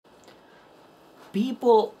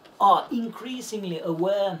People are increasingly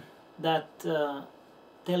aware that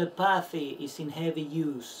telepathy is in heavy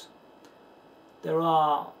use. There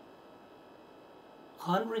are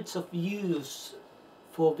hundreds of views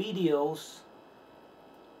for videos,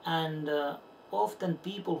 and often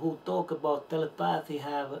people who talk about telepathy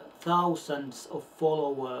have thousands of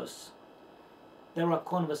followers. There are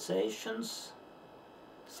conversations,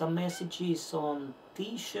 some messages on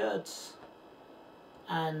t-shirts,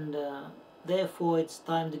 and therefore it's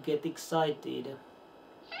time to get excited.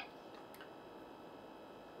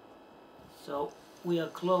 So we are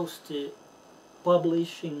close to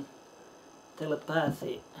publishing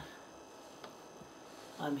telepathy.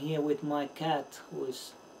 I'm here with my cat who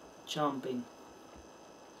is jumping.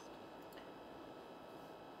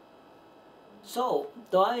 So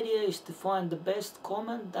the idea is to find the best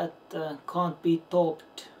comment that can't be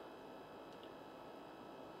topped,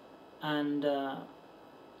 and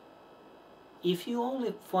if you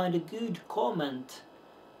only find a good comment,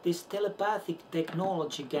 this telepathic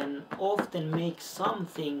technology can often make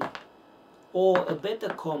something or a better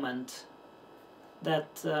comment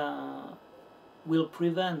that will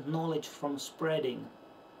prevent knowledge from spreading.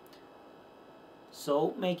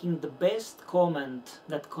 So making the best comment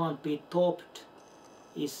that can't be topped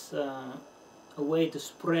is a way to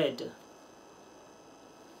spread.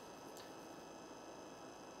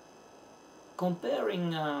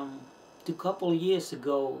 Comparing to a couple years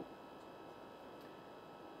ago,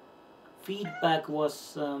 feedback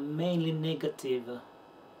was mainly negative.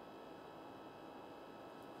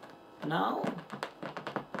 Now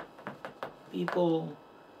people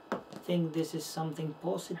think this is something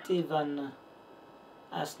positive, and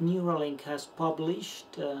as Neuralink has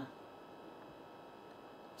published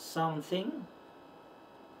something,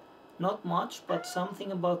 not much, but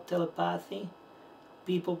something about telepathy,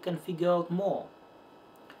 people can figure out more.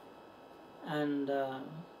 And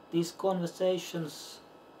these conversations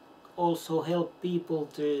also help people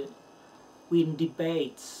to win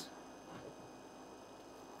debates.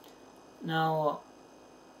 Now,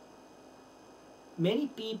 many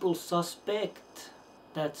people suspect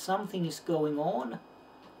that something is going on,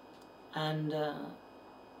 and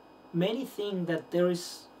many think that there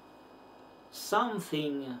is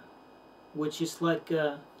something which is like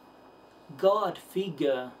a god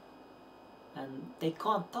figure, and they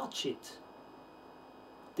can't touch it.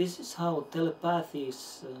 This is how telepathy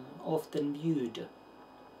is often viewed.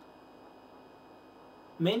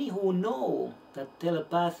 Many who know that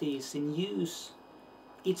telepathy is in use,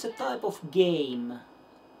 it's a type of game.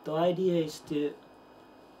 The idea is to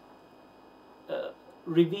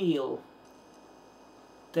reveal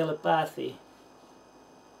telepathy.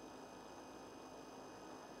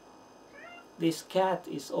 This cat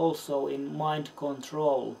is also in mind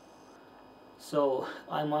control, so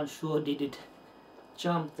I'm unsure, did it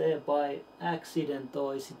jump there by accident,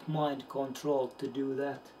 or is it mind control to do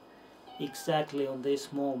that exactly on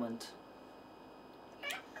this moment?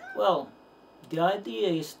 Well, the idea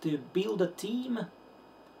is to build a team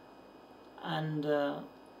and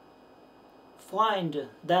find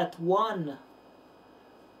that one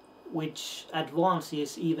which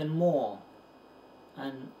advances even more,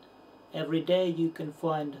 and every day you can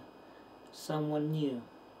find someone new.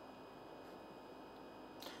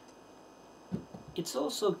 It's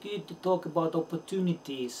also good to talk about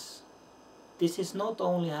opportunities. This is not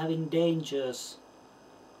only having dangers,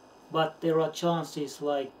 but there are chances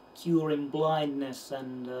like curing blindness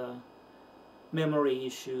and memory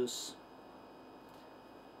issues.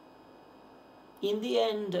 In the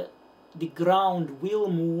end, the ground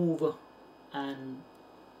will move, and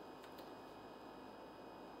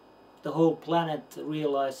the whole planet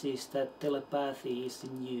realizes that telepathy is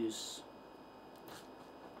in use.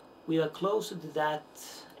 We are closer to that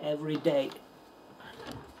every day.